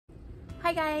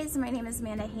Hi guys, my name is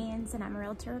Amanda Haynes and I'm a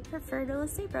realtor with Preferred Real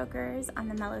Estate Brokers on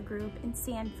the MELLO group in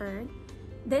Sanford.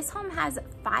 This home has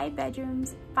 5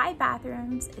 bedrooms, 5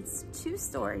 bathrooms, it's 2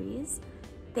 stories.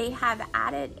 They have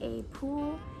added a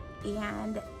pool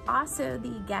and also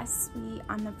the guest suite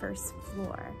on the first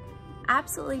floor.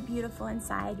 Absolutely beautiful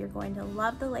inside. You're going to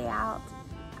love the layout.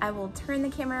 I will turn the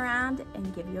camera around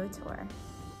and give you a tour.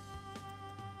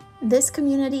 This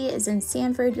community is in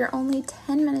Sanford. You're only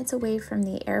 10 minutes away from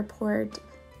the airport.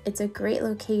 It's a great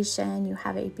location. You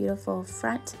have a beautiful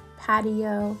front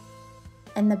patio,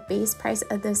 and the base price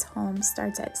of this home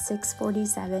starts at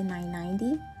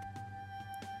 $647,990.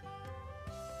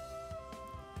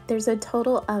 There's a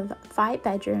total of 5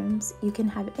 bedrooms. You can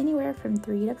have anywhere from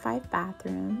 3 to 5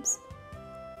 bathrooms.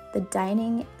 The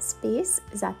dining space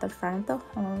is at the front of the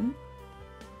home.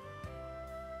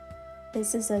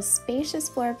 This is a spacious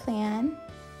floor plan.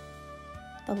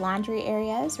 The laundry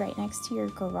area is right next to your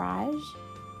garage,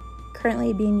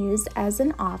 currently being used as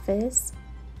an office.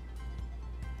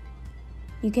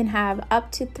 You can have up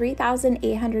to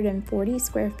 3,840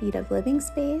 square feet of living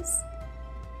space,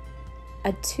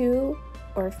 a 2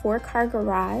 or 4 car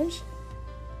garage.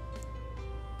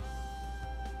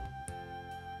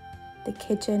 The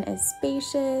kitchen is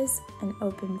spacious, an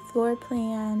open floor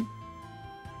plan.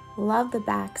 Love the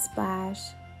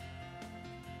backsplash.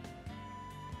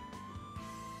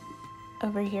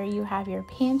 Over here you have your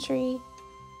pantry,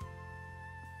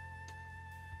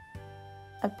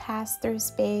 a pass-through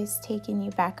space taking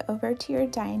you back over to your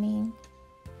dining,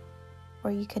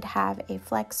 or you could have a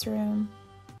flex room.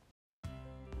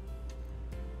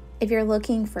 If you're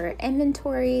looking for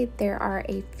inventory, there are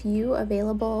a few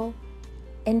available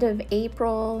end of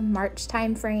April, March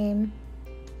timeframe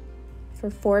for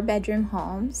 4-bedroom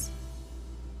homes.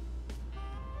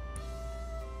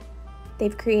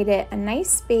 They've created a nice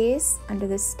space under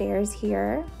the stairs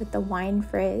here with the wine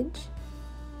fridge.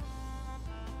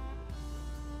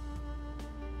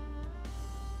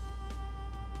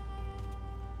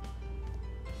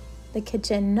 The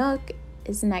kitchen nook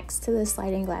is next to the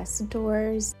sliding glass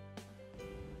doors.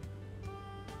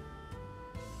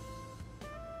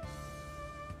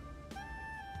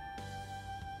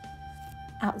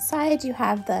 Outside you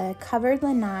have the covered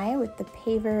lanai with the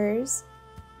pavers.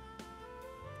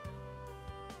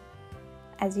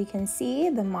 As you can see,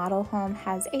 the model home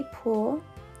has a pool.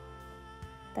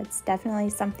 That's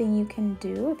definitely something you can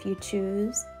do if you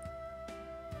choose.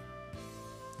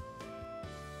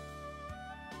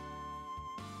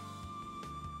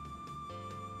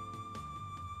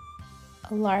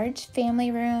 A large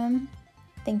family room.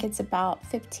 I think it's about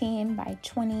 15 by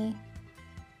 20.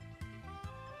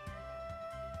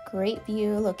 Great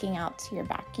view looking out to your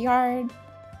backyard.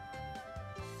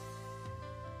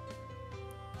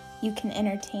 You can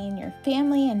entertain your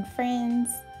family and friends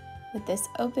with this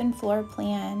open floor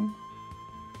plan.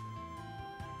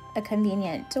 A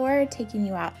convenient door taking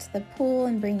you out to the pool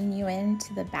and bringing you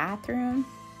into the bathroom.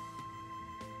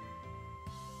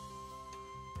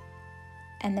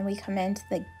 And then we come into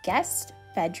the guest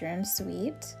bedroom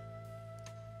suite.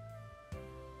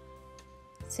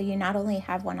 So you not only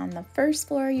have one on the first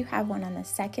floor, you have one on the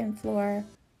second floor.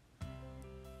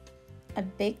 A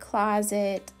big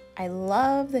closet. I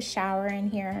love the shower in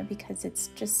here because it's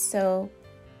just so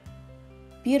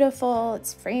beautiful.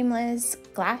 It's frameless,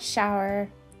 glass shower.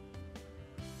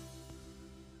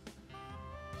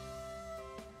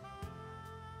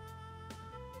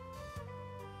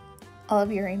 All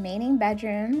of your remaining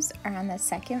bedrooms are on the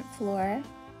second floor.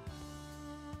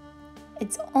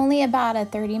 It's only about a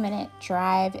 30-minute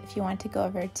drive if you want to go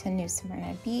over to New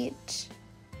Smyrna Beach.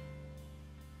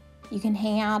 You can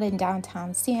hang out in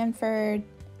downtown Sanford.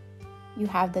 You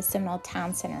have the Seminole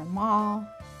Town Center Mall.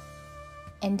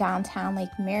 And downtown Lake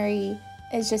Mary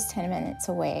is just 10 minutes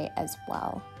away as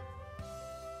well.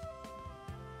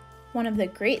 One of the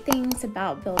great things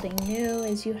about building new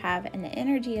is you have an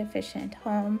energy efficient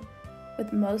home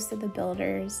with most of the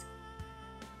builders.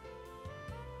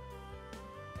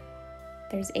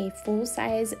 There's a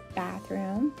full-size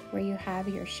bathroom where you have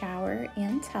your shower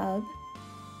and tub.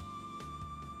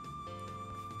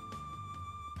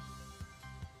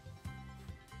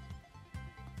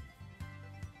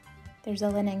 There's a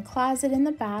linen closet in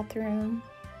the bathroom.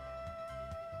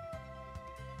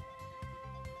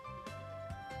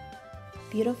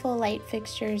 Beautiful light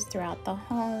fixtures throughout the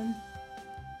home.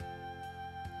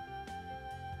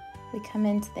 We come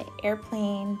into the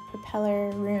airplane propeller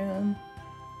room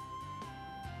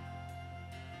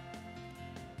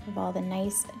with all the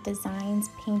nice designs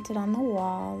painted on the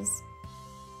walls.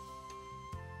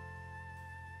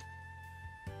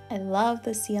 I love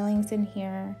the ceilings in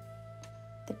here.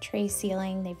 the tray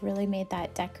ceiling. They've really made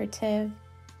that decorative.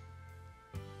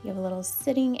 You have a little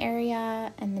sitting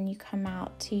area, and then you come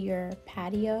out to your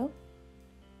patio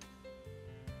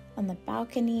on the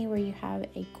balcony where you have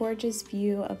a gorgeous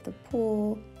view of the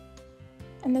pool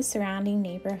and the surrounding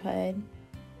neighborhood.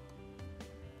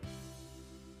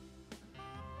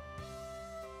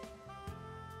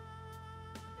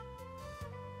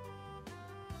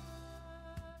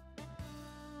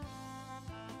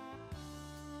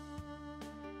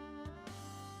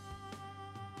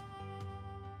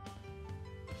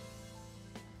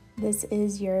 This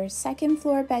is your second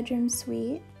floor bedroom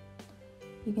suite.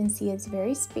 You can see it's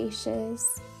very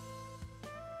spacious.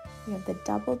 You have the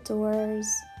double doors.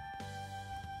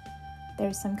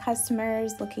 There's some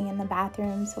customers looking in the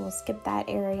bathroom, so we'll skip that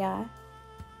area.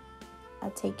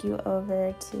 I'll take you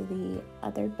over to the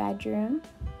other bedroom.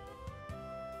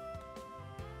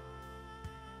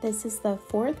 This is the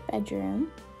fourth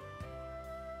bedroom.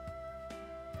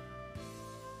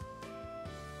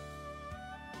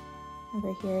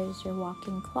 Over here is your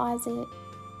walk-in closet.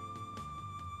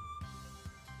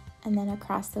 And then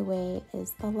across the way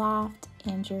is the loft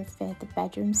and your fifth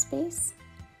bedroom space.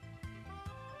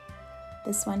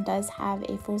 This one does have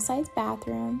a full-size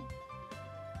bathroom.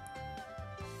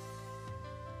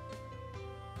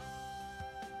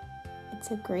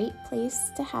 It's a great place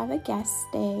to have a guest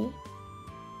stay.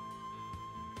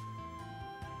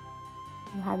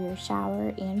 You have your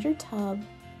shower and your tub.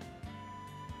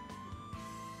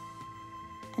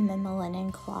 And then the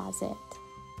linen closet.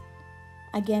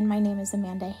 Again, my name is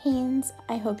Amanda Haynes.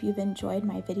 I hope you've enjoyed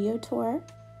my video tour.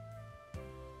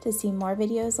 To see more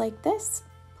videos like this,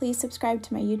 please subscribe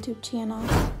to my YouTube channel,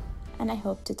 and I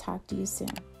hope to talk to you soon.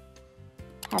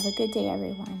 Have a good day,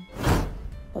 everyone.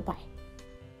 Bye-bye.